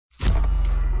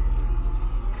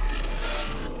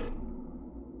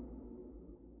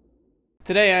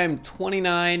Today I'm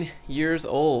 29 years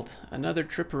old. Another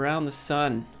trip around the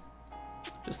sun.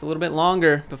 Just a little bit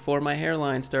longer before my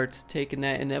hairline starts taking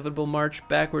that inevitable march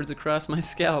backwards across my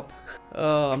scalp.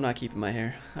 Oh, I'm not keeping my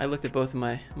hair. I looked at both of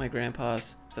my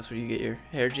grandpas. That's where you get your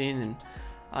hair gene, and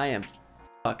I am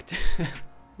fucked.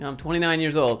 I'm 29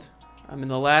 years old. I'm in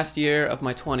the last year of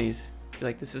my 20s. I feel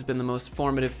like this has been the most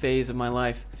formative phase of my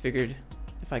life. I figured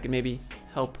if I could maybe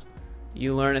help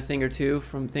you learn a thing or two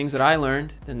from things that I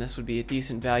learned, then this would be a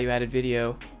decent value-added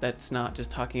video that's not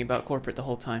just talking about corporate the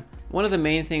whole time. One of the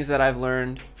main things that I've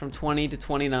learned from 20 to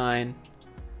 29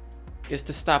 is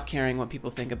to stop caring what people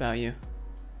think about you.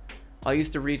 I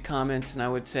used to read comments and I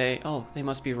would say, oh, they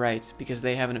must be right because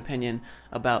they have an opinion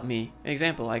about me.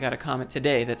 Example, I got a comment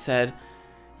today that said,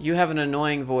 you have an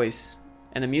annoying voice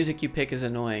and the music you pick is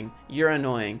annoying. You're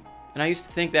annoying. And I used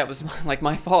to think that was like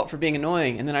my fault for being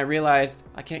annoying, and then I realized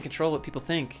I can't control what people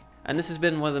think. And this has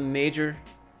been one of the major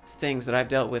things that I've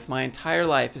dealt with my entire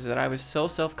life, is that I was so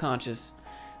self-conscious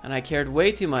and I cared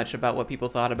way too much about what people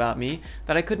thought about me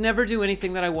that I could never do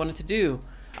anything that I wanted to do.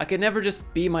 I could never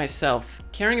just be myself.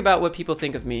 Caring about what people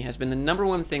think of me has been the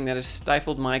 #1 thing that has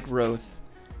stifled my growth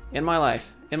in my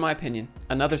life, in my opinion.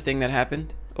 Another thing that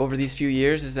happened over these few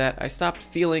years is that I stopped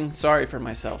feeling sorry for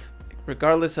myself.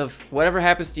 Regardless of whatever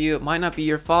happens to you, it might not be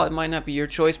your fault, it might not be your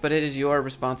choice, but it is your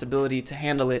responsibility to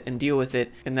handle it and deal with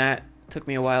it. And that took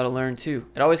me a while to learn too.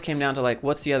 It always came down to like,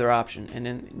 what's the other option? And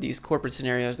in these corporate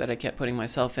scenarios that I kept putting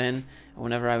myself in,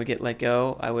 whenever I would get let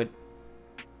go, I would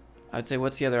say,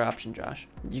 what's the other option, Josh?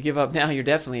 You give up now, you're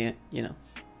definitely, you're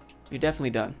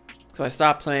definitely done. So I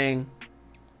stopped playing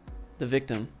the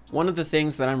victim. One of the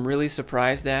things that I'm really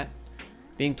surprised at,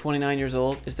 being 29 years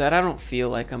old, is that I don't feel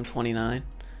like I'm 29.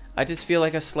 I just feel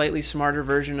like a slightly smarter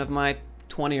version of my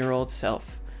 20-year-old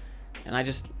self. And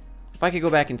if I could go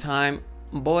back in time,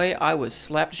 boy, I would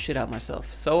slap the shit out of myself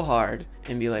so hard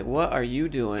and be like, what are you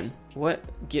doing?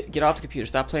 Get off the computer,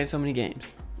 stop playing so many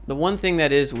games. The one thing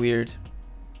that is weird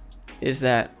is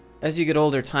that as you get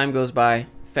older, time goes by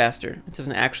faster. It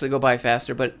doesn't actually go by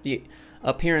faster, but the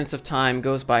appearance of time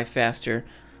goes by faster.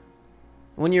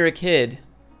 When you're a kid,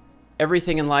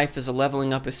 everything in life is a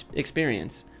leveling up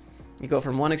experience. You go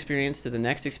from one experience to the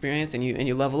next experience, and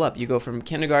you level up. You go from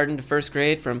kindergarten to first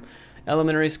grade, from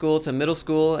elementary school to middle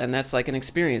school, and that's like an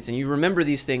experience. And you remember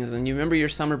these things, and you remember your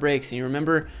summer breaks, and you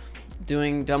remember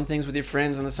doing dumb things with your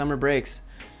friends on the summer breaks.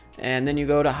 And then you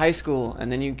go to high school,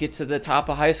 and then you get to the top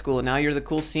of high school, and now you're the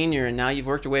cool senior, and now you've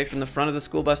worked your way from the front of the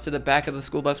school bus to the back of the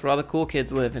school bus where all the cool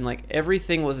kids live. And like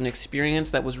everything was an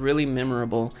experience that was really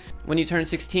memorable. When you turn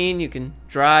 16, you can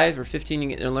drive, or 15, you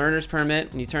get a learner's permit.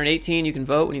 When you turn 18, you can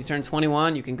vote. When you turn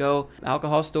 21, you can go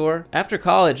alcohol store. After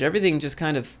college, everything just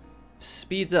kind of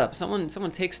speeds up.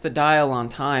 Someone takes the dial on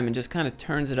time and just kind of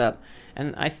turns it up.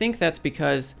 And I think that's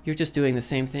because you're just doing the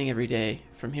same thing every day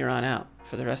from here on out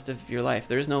for the rest of your life.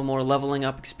 There is no more leveling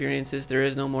up experiences. There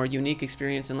is no more unique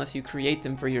experience unless you create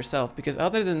them for yourself. Because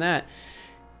other than that,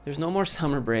 there's no more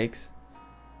summer breaks.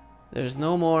 There's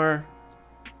no more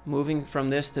moving from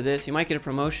this to this. You might get a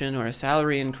promotion or a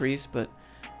salary increase, but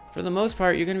for the most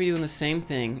part, you're going to be doing the same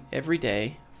thing every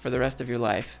day for the rest of your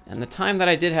life. And the time that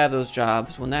I did have those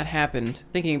jobs, when that happened,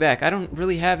 thinking back, I don't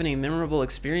really have any memorable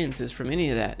experiences from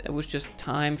any of that. It was just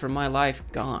time from my life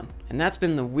gone. And that's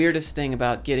been the weirdest thing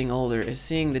about getting older, is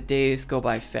seeing the days go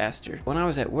by faster. When I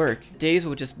was at work, days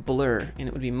would just blur, and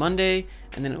it would be Monday,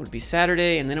 and then it would be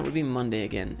Saturday, and then it would be Monday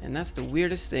again. And that's the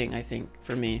weirdest thing, I think,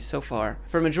 for me so far.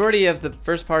 For a majority of the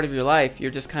first part of your life, you're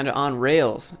just kind of on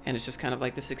rails, and it's just kind of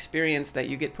like this experience that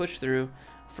you get pushed through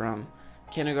from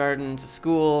kindergarten to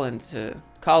school and to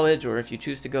college, or if you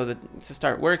choose to go to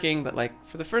start working. But like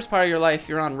for the first part of your life,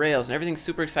 you're on rails and everything's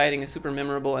super exciting and super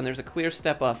memorable, and there's a clear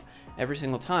step up every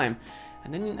single time.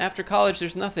 And then after college,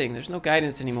 there's nothing. There's no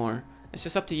guidance anymore. It's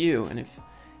just up to you. And if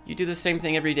you do the same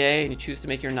thing every day and you choose to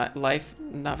make your life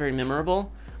not very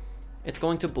memorable, it's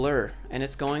going to blur and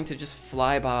it's going to just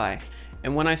fly by.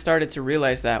 And when I started to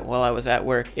realize that while I was at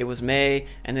work, it was May,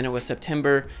 and then it was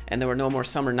September, and there were no more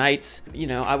summer nights.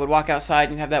 I would walk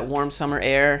outside and have that warm summer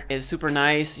air. It's super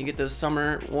nice. You get those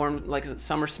summer warm, like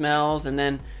summer smells, and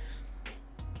then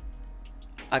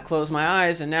I close my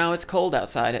eyes and now it's cold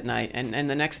outside at night, and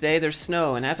the next day there's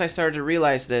snow. And as I started to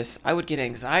realize this, I would get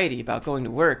anxiety about going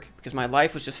to work because my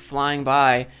life was just flying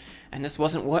by, and this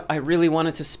wasn't what I really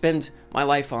wanted to spend my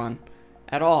life on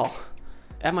at all.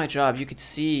 At my job, you could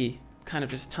see kind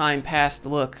of this time past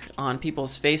look on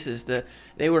people's faces.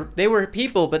 They were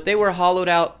people, but they were hollowed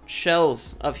out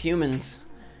shells of humans.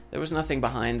 There was nothing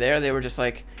behind there. They were just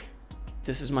like,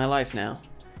 this is my life now.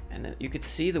 And you could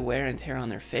see the wear and tear on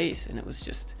their face, and it was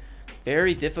just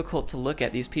very difficult to look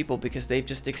at these people because they've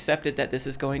just accepted that this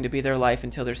is going to be their life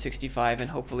until they're 65 and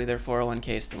hopefully their 401k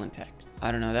is still intact.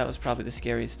 I don't know, that was probably the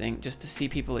scariest thing, just to see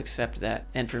people accept that,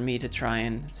 and for me to try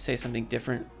and say something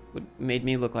different made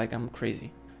me look like I'm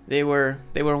crazy. They were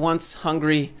once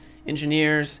hungry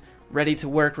engineers, ready to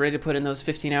work, ready to put in those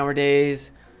 15-hour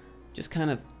days, just kind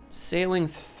of sailing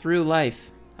through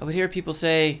life. I would hear people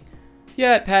say,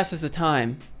 yeah, it passes the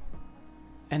time.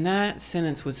 And that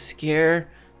sentence would scare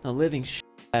the living shit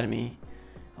out of me.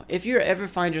 If you ever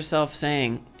find yourself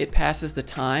saying, it passes the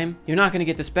time, you're not going to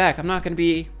get this back.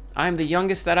 I'm the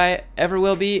youngest that I ever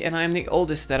will be, and I'm the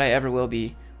oldest that I ever will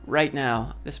be right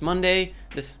now. This Monday,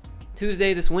 this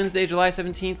Tuesday, this Wednesday, July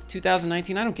 17th,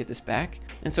 2019, I don't get this back.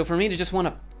 And so for me to just want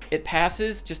to, it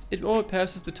passes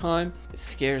the time, it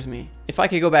scares me. If I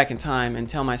could go back in time and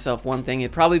tell myself one thing,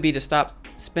 it'd probably be to stop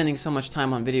spending so much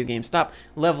time on video games. Stop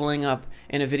leveling up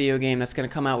in a video game that's going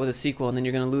to come out with a sequel, and then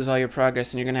you're going to lose all your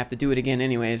progress and you're going to have to do it again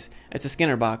anyways. It's a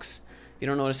Skinner box. If you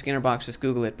don't know what a Skinner box, just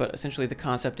Google it. But essentially the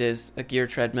concept is a gear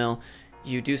treadmill.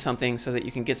 You do something so that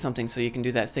you can get something so you can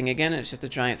do that thing again. And it's just a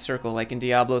giant circle, like in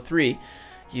Diablo 3.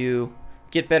 You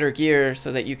get better gear so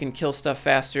that you can kill stuff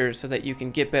faster, so that you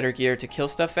can get better gear to kill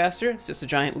stuff faster. It's just a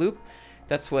giant loop.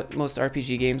 That's what most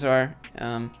RPG games are.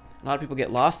 A lot of people get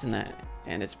lost in that,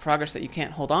 and it's progress that you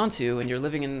can't hold on to, and you're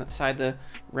living inside the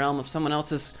realm of someone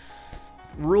else's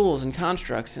rules and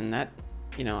constructs. And that,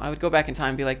 you know, I would go back in time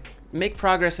and be like, make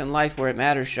progress in life where it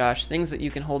matters, Josh. Things that you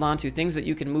can hold on to, things that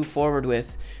you can move forward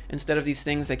with, instead of these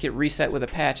things that get reset with a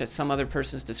patch at some other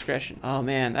person's discretion. Oh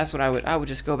man, that's what I would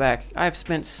just go back. I've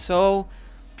spent so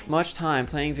much time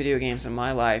playing video games in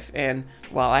my life, and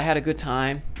while I had a good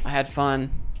time, I had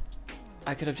fun,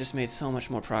 I could have just made so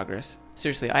much more progress.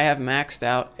 Seriously, I have maxed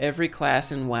out every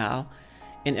class in WoW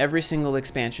in every single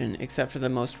expansion except for the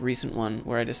most recent one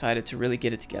where I decided to really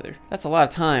get it together. That's a lot of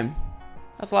time.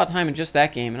 That's a lot of time in just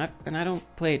that game, and I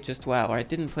don't play it just WoW, or I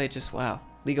didn't play it just WoW.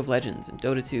 League of Legends and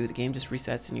Dota 2, the game just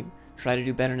resets and you try to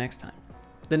do better next time.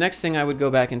 The next thing I would go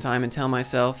back in time and tell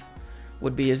myself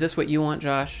would be, is this what you want,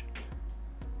 Josh?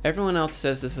 Everyone else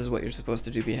says this is what you're supposed to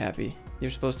do, be happy.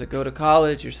 You're supposed to go to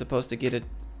college, you're supposed to get a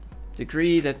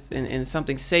degree that's in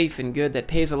something safe and good that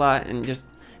pays a lot and just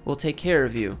will take care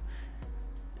of you.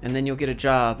 And then you'll get a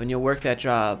job and you'll work that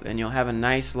job and you'll have a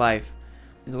nice life.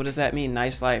 And what does that mean,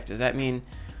 nice life? Does that mean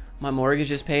my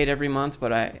mortgage is paid every month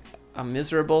but I'm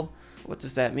miserable? What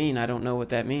does that mean? I don't know what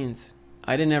that means.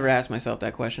 I didn't ever ask myself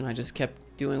that question. I just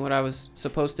kept doing what I was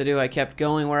supposed to do. I kept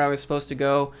going where I was supposed to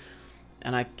go.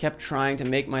 And I kept trying to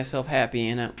make myself happy,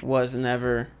 and it didn't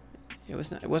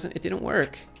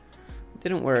work. It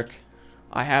didn't work.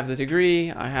 I have the degree,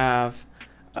 I have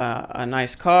a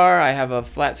nice car, I have a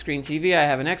flat screen TV, I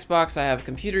have an Xbox, I have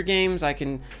computer games, I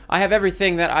have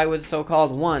everything that I would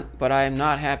so-called want, but I am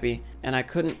not happy, and I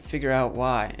couldn't figure out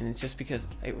why. And it's just because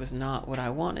it was not what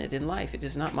I wanted in life. It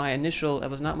was not my initial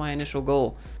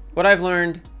goal. What I've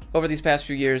learned over these past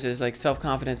few years is like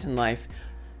self-confidence in life.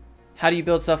 How do you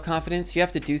build self-confidence? You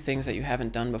have to do things that you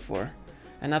haven't done before.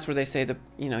 And that's where they say that,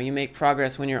 you know, you make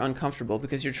progress when you're uncomfortable,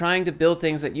 because you're trying to build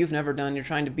things that you've never done. You're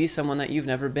trying to be someone that you've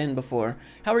never been before.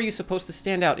 How are you supposed to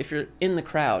stand out if you're in the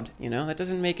crowd? You know, that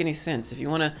doesn't make any sense. If you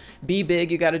want to be big,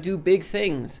 you got to do big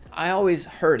things. I always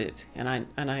heard it, and I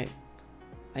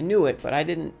knew it, but I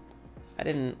didn't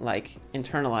like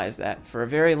internalize that for a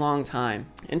very long time,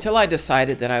 until I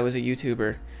decided that I was a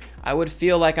YouTuber. I would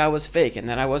feel like I was fake and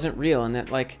that I wasn't real, and that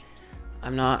like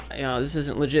I'm not, you know, this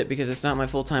isn't legit because it's not my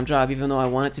full-time job, even though I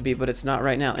want it to be, but it's not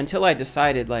right now. Until I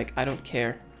decided, like, I don't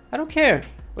care. I don't care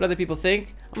what other people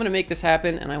think. I'm gonna make this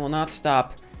happen, and I will not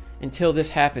stop until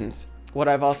this happens. What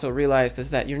I've also realized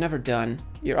is that you're never done.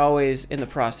 You're always in the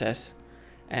process.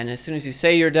 And as soon as you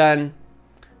say you're done,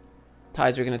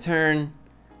 tides are gonna turn.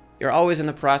 You're always in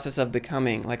the process of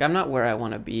becoming. Like, I'm not where I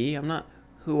wanna be. I'm not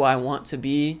who I want to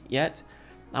be yet.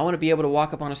 I wanna be able to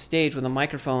walk up on a stage with a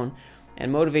microphone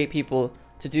and motivate people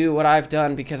to do what I've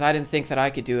done because I didn't think that I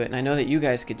could do it, and I know that you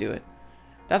guys could do it.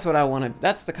 That's what I want to,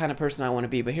 that's the kind of person I want to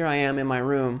be. But here I am in my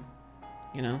room,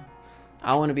 you know.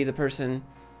 I want to be the person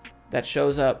that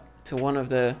shows up to one of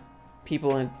the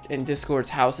people in Discord's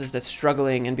houses that's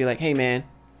struggling and be like, hey man,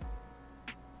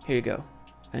 here you go.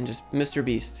 And just Mr.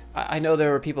 Beast. I know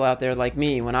there were people out there like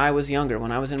me when I was younger,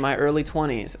 when I was in my early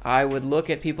 20s. I would look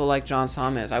at people like John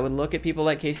Samez. I would look at people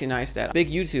like Casey Neistat, big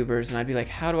YouTubers, and I'd be like,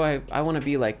 how do I want to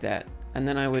be like that? And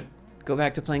then I would go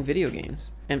back to playing video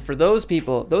games. And for those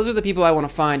people, those are the people I want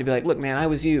to find to be like, look man, I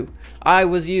was you. I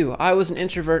was you. I was an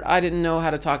introvert. I didn't know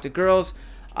how to talk to girls.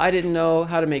 I didn't know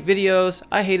how to make videos.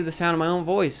 I hated the sound of my own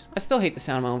voice. I still hate the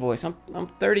sound of my own voice. I'm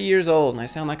 30 years old and I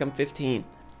sound like I'm 15.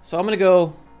 So I'm going to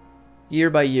go year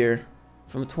by year,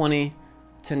 from 20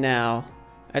 to now.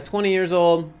 At 20 years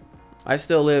old, I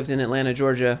still lived in Atlanta,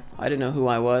 Georgia. I didn't know who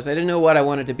I was. I didn't know what I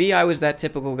wanted to be. I was that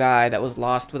typical guy that was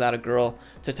lost without a girl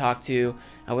to talk to.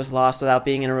 I was lost without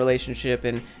being in a relationship,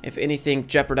 and if anything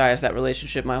jeopardized that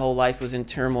relationship, my whole life was in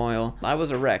turmoil. I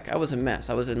was a wreck. I was a mess.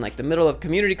 I was in like the middle of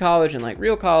community college and like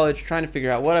real college, trying to figure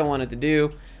out what I wanted to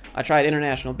do. I tried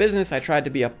international business. I tried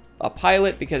to be a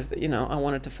pilot because, you know, I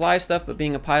wanted to fly stuff, but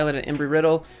being a pilot at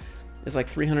Embry-Riddle is like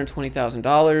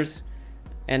 $320,000.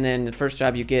 And then the first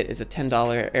job you get is a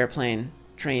 $10 airplane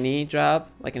trainee job,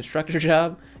 like instructor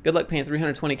job. Good luck paying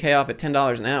 $320K off at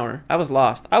 $10 an hour. I was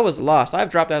lost. I've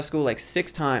dropped out of school like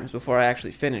 6 times before I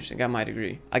actually finished and got my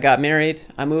degree. I got married.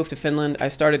 I moved to Finland. I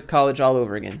started college all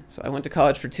over again. So I went to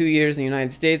college for 2 years in the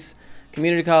United States,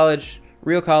 community college,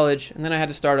 real college, and then I had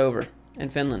to start over in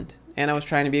Finland. And I was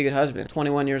trying to be a good husband.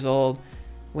 21 years old,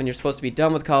 when you're supposed to be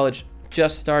done with college,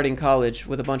 just starting college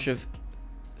with a bunch of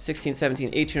 16,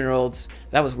 17, 18-year-olds.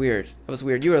 That was weird. That was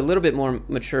weird. You were a little bit more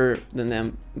mature than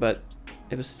them, but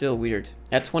it was still weird.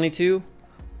 At 22,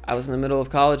 I was in the middle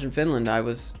of college in Finland. I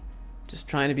was just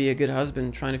trying to be a good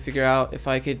husband, trying to figure out if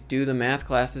I could do the math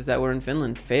classes that were in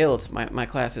Finland. Failed my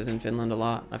classes in Finland a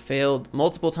lot. I failed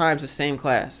multiple times the same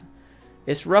class.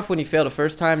 It's rough when you fail the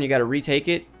first time and you got to retake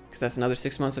it, because that's another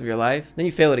 6 months of your life. Then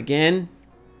you fail it again.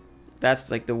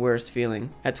 That's like the worst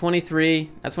feeling. At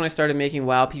 23, that's when I started making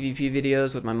WoW PvP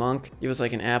videos with my monk. It was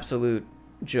like an absolute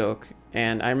joke.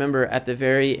 And I remember at the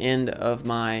very end of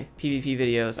my PvP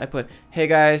videos, I put, "Hey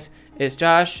guys, it's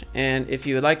Josh, and if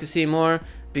you would like to see more,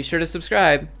 be sure to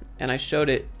subscribe." And I showed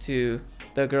it to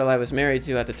the girl I was married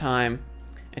to at the time.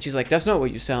 And she's like, "That's not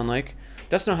what you sound like.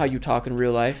 That's not how you talk in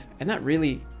real life." And that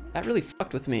really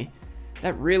fucked with me.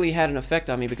 That really had an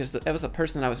effect on me, because that was a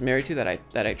person that I was married to that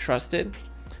I trusted.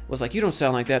 Was like, "You don't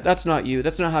sound like that. That's not you.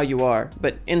 That's not how you are."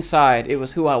 But inside, it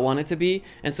was who I wanted to be.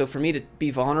 And so for me to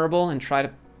be vulnerable and try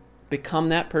to become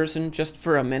that person just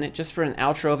for a minute, just for an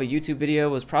outro of a YouTube video,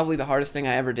 was probably the hardest thing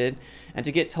I ever did. And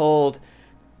to get told,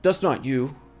 "That's not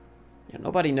you. You know,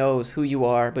 nobody knows who you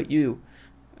are but you."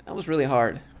 That was really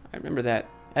hard. I remember that.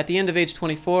 At the end of age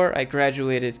 24, I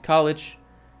graduated college,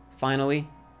 finally.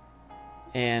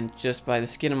 And just by the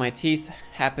skin of my teeth,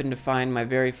 happened to find my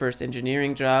very first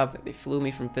engineering job. They flew me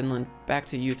from Finland back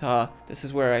to Utah. This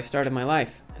is where I started my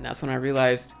life. And that's when I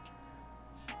realized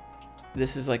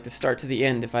this is like the start to the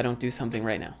end if I don't do something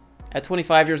right now. At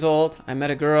 25 years old, I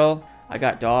met a girl. I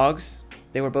got dogs.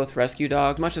 They were both rescue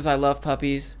dogs. Much as I love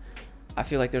puppies, I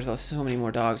feel like there's so many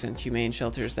more dogs in humane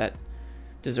shelters that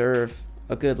deserve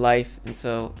a good life. And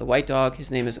so the white dog,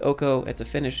 his name is Oko. It's a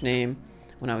Finnish name.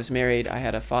 When I was married, I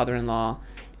had a father-in-law,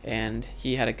 and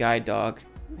he had a guide dog.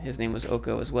 His name was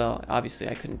Oko as well. Obviously,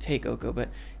 I couldn't take Oko, but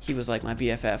he was like my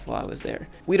BFF while I was there.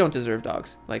 We don't deserve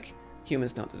dogs. Like,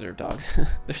 humans don't deserve dogs.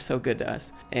 They're so good to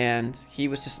us. And he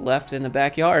was just left in the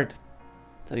backyard.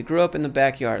 So he grew up in the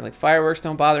backyard. Like, fireworks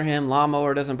don't bother him,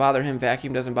 lawnmower doesn't bother him,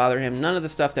 vacuum doesn't bother him. None of the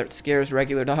stuff that scares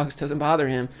regular dogs doesn't bother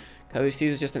him, because he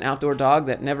was just an outdoor dog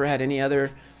that never had any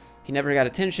other, he never got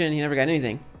attention, he never got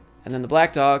anything. And then the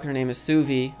black dog, her name is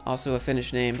Suvi, also a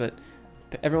Finnish name, but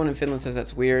everyone in Finland says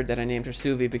that's weird that I named her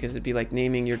Suvi, because it'd be like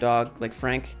naming your dog like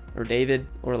Frank or David,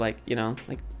 or like, you know,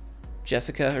 like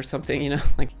Jessica or something, you know?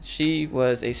 Like, she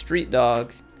was a street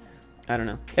dog. I don't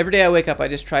know. Every day I wake up, I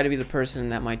just try to be the person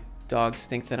that my dogs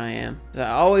think that I am. I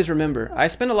always remember, I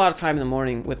spend a lot of time in the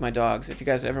morning with my dogs. If you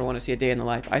guys ever want to see a day in the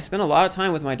life, I spend a lot of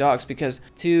time with my dogs, because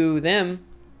to them,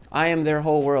 I am their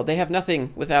whole world. They have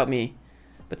nothing without me.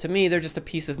 But to me, they're just a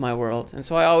piece of my world. And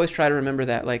so I always try to remember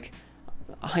that, like,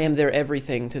 I am their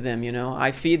everything to them, you know?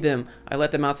 I feed them. I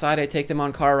let them outside. I take them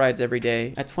on car rides every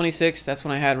day. At 26, that's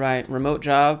when I had my remote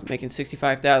job, making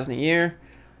 $65,000 a year.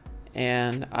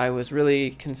 And I was really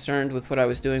concerned with what I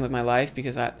was doing with my life,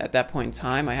 because at that point in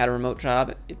time, I had a remote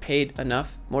job. It paid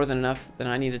enough, more than enough, that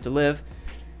I needed to live.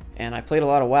 And I played a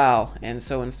lot of WoW, and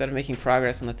so instead of making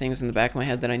progress on the things in the back of my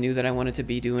head that I knew that I wanted to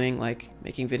be doing, like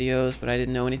making videos, but I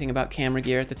didn't know anything about camera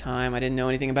gear at the time, I didn't know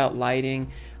anything about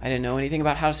lighting, I didn't know anything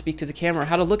about how to speak to the camera,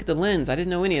 how to look at the lens, I didn't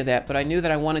know any of that, but I knew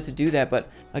that I wanted to do that. But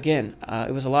again,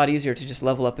 it was a lot easier to just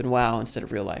level up in WoW instead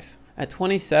of real life. At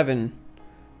 27,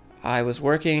 I was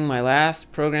working my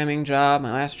last programming job,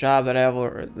 my last job that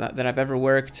I've ever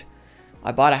worked.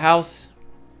 I bought a house.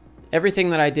 Everything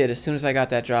that I did as soon as I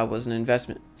got that job was an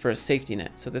investment for a safety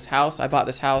net. So this house, I bought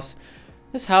this house.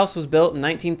 This house was built in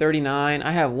 1939.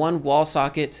 I have one wall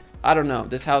socket. I don't know.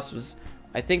 This house was,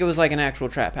 I think it was like an actual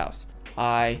trap house.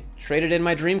 I traded in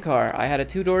my dream car. I had a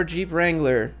 2-door Jeep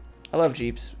Wrangler. I love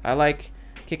Jeeps. I like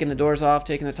kicking the doors off,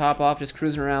 taking the top off, just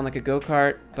cruising around like a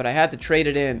go-kart. But I had to trade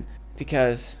it in.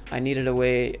 because I needed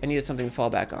something to fall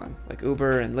back on, like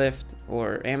Uber and Lyft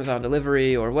or Amazon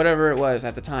delivery or whatever it was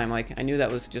at the time. Like, I knew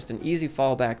that was just an easy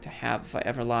fallback to have if I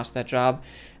ever lost that job,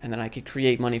 and then I could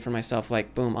create money for myself,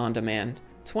 like boom, on demand.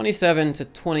 27 to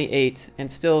 28,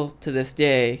 and still to this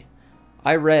day,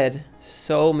 I read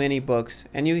so many books.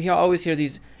 And you always hear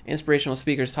these inspirational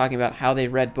speakers talking about how they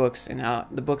read books and how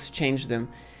the books changed them.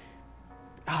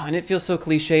 Oh, and it feels so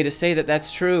cliche to say that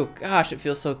that's true. Gosh, it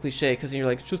feels so cliche, because you're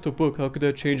like, it's just a book, how could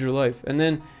that change your life? And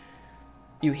then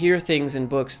you hear things in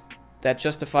books that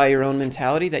justify your own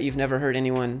mentality that you've never heard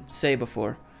anyone say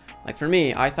before. Like for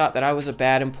me, I thought that I was a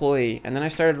bad employee, and then I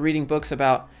started reading books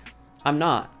about I'm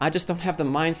not. I just don't have the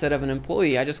mindset of an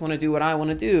employee. I just want to do what I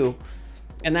want to do,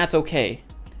 and that's okay.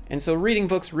 And so reading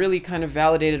books really kind of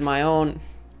validated my own,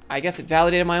 I guess it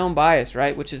validated my own bias,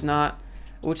 right? Which is not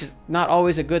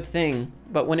always a good thing.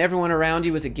 But when everyone around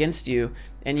you is against you,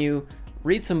 and you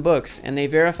read some books and they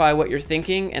verify what you're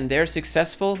thinking and they're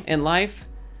successful in life,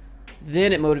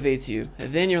 then it motivates you.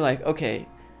 Then you're like, okay,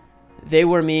 they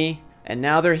were me and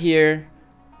now they're here.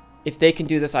 If they can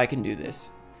do this, I can do this.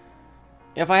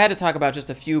 If I had to talk about just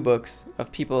a few books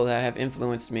of people that have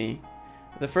influenced me,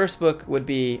 the first book would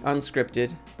be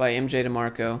Unscripted by MJ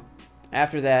DeMarco.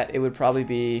 After that, it would probably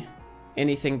be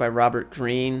anything by Robert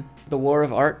Greene. The War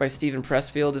of Art by Stephen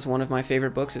Pressfield is one of my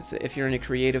favorite books. It's if you're in a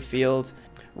creative field.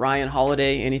 Ryan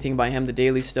Holiday, anything by him. The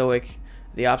Daily Stoic.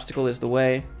 The Obstacle is the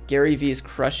Way. Gary Vee's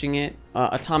Crushing It.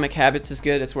 Atomic Habits is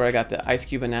good. That's where I got the Ice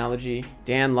Cube analogy.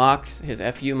 Dan Locke's his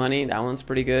FU Money. That one's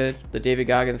pretty good. The David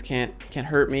Goggins Can't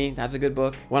Hurt Me. That's a good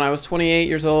book. When I was 28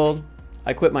 years old,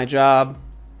 I quit my job.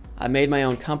 I made my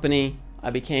own company. I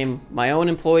became my own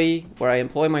employee where I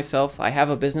employ myself. I have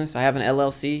a business. I have an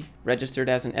LLC registered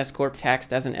as an S-Corp,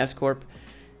 taxed as an S-Corp.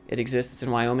 It exists in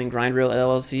Wyoming. Grind Real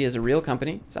LLC is a real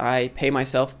company. So I pay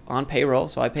myself on payroll,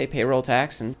 so I pay payroll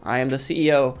tax, and I am the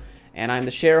CEO, and I'm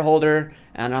the shareholder,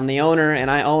 and I'm the owner,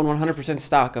 and I own 100%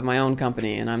 stock of my own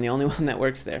company, and I'm the only one that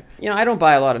works there. You know, I don't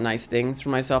buy a lot of nice things for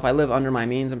myself. I live under my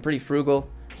means. I'm pretty frugal.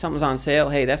 Something's on sale,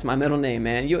 hey, that's my middle name,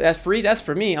 man. That's free, that's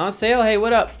for me. On sale, hey,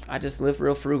 what up? I just live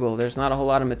real frugal. There's not a whole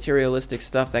lot of materialistic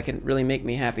stuff that can really make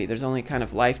me happy. There's only kind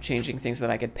of life-changing things that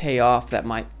I could pay off that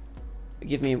might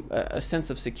give me a sense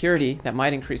of security, that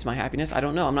might increase my happiness. I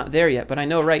don't know, I'm not there yet, but I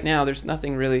know right now there's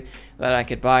nothing really that I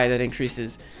could buy that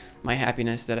increases my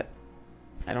happiness that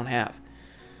I don't have.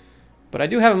 But I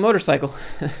do have a motorcycle.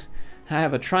 I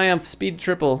have a Triumph Speed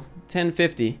Triple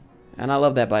 1050, and I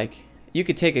love that bike. You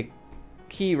could take a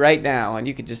key right now and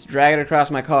you could just drag it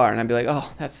across my car and I'd be like,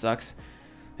 oh, that sucks.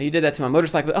 You did that to my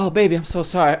motorcycle. Oh, baby, I'm so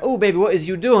sorry. Oh, baby, what is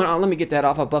you doing? Oh, let me get that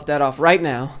off. I'll buff that off right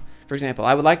now. For example,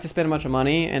 I would like to spend a bunch of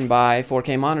money and buy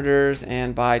 4K monitors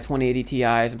and buy 2080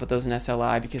 Ti's and put those in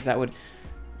SLI, because that would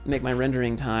make my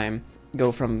rendering time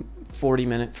go from 40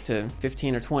 minutes to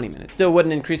 15 or 20 minutes. Still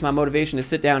wouldn't increase my motivation to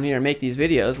sit down here and make these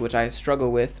videos, which I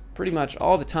struggle with pretty much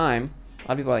all the time. A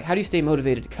lot of people are like, how do you stay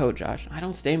motivated to code, Josh? I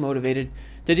don't stay motivated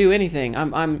to do anything.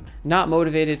 I'm not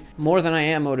motivated more than I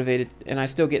am motivated, and I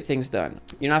still get things done.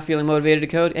 You're not feeling motivated to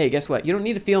code? Hey, guess what? You don't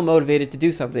need to feel motivated to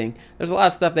do something. There's a lot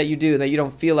of stuff that you do that you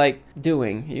don't feel like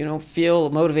doing. You don't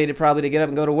feel motivated probably to get up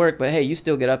and go to work, but hey, you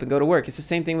still get up and go to work. It's the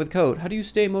same thing with code. How do you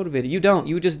stay motivated? You don't.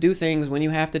 You just do things when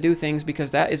you have to do things, because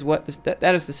that is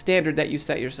that is the standard that you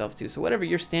set yourself to. So whatever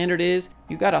your standard is,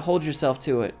 you got to hold yourself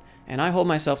to it. And I hold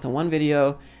myself to one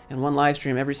video and one live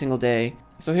stream every single day.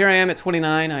 So here I am at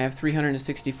 29. I have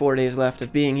 364 days left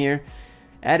of being here.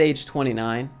 At age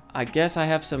 29, I guess I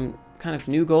have some kind of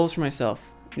new goals for myself,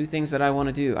 new things that I want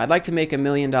to do. I'd like to make $1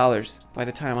 million by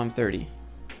the time I'm 30.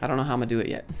 I don't know how I'm going to do it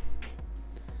yet.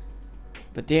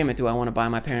 But damn it, do I want to buy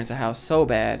my parents a house so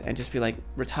bad and just be like,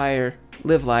 retire,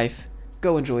 live life,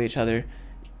 go enjoy each other.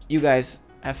 You guys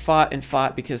have fought and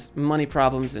fought because money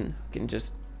problems, and can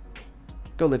just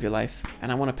go live your life.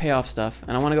 And I want to pay off stuff,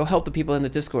 and I want to go help the people in the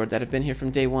Discord that have been here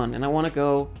from day one, and I want to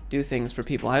go do things for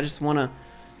people. I just want to,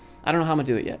 I don't know how I'm gonna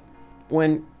do it yet.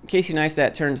 When Casey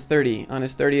Neistat turned 30 on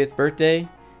his 30th birthday,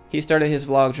 he started his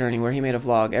vlog journey where he made a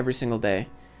vlog every single day.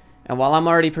 And while I'm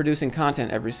already producing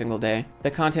content every single day, the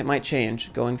content might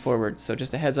change going forward. So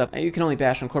just a heads up, you can only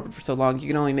bash on corporate for so long. You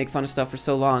can only make fun of stuff for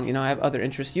so long. You know, I have other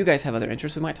interests. You guys have other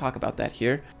interests. We might talk about that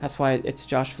here. That's why it's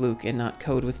Josh Fluke and not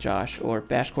Code with Josh or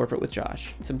Bash Corporate with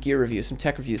Josh. Some gear reviews, some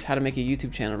tech reviews, how to make a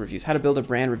YouTube channel reviews, how to build a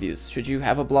brand reviews. Should you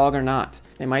have a blog or not?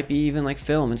 They might be even like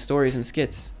film and stories and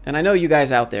skits. And I know you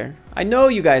guys out there,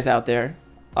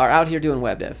 are out here doing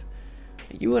web dev.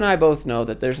 You and I both know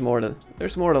that there's more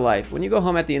to life. When you go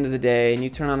home at the end of the day and you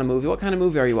turn on a movie, what kind of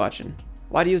movie are you watching?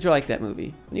 Why do you like that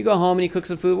movie? When you go home and you cook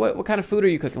some food, what kind of food are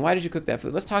you cooking? Why did you cook that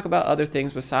food? Let's talk about other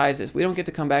things besides this. We don't get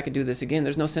to come back and do this again.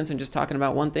 There's no sense in just talking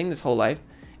about one thing this whole life.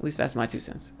 At least that's my 2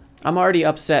 cents. I'm already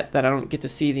upset that I don't get to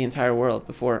see the entire world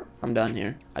before I'm done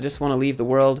here. I just want to leave the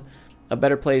world a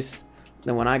better place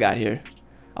than when I got here.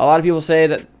 A lot of people say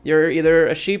that you're either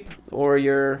a sheep or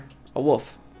you're a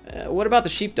wolf. What about the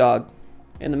sheepdog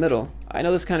in the middle? I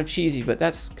know this is kind of cheesy, but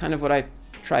that's kind of what I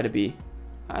try to be.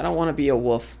 I don't want to be a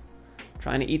wolf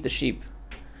trying to eat the sheep.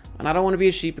 And I don't want to be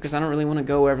a sheep because I don't really want to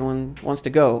go where everyone wants to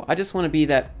go. I just want to be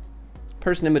that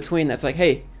person in between that's like,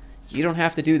 hey, you don't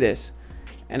have to do this.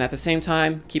 And at the same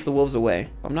time, keep the wolves away.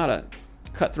 I'm not a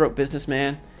cutthroat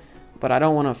businessman, but I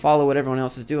don't want to follow what everyone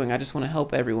else is doing. I just want to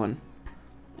help everyone.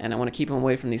 And I want to keep them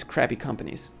away from these crappy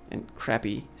companies and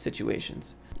crappy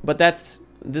situations. But that's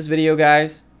this video,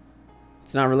 guys.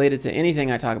 It's not related to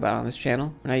anything I talk about on this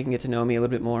channel. Now you can get to know me a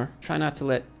little bit more. Try not to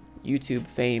let YouTube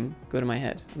fame go to my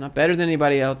head. I'm not better than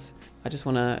anybody else. I just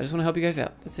wanna help you guys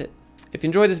out. That's it. If you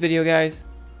enjoyed this video, guys,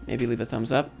 maybe leave a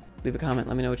thumbs up. Leave a comment.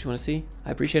 Let me know what you want to see.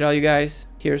 I appreciate all you guys.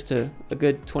 Here's to a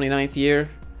good 29th year.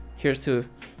 Here's to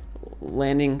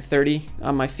landing 30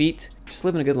 on my feet. Just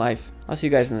living a good life. I'll see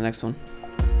you guys in the next one.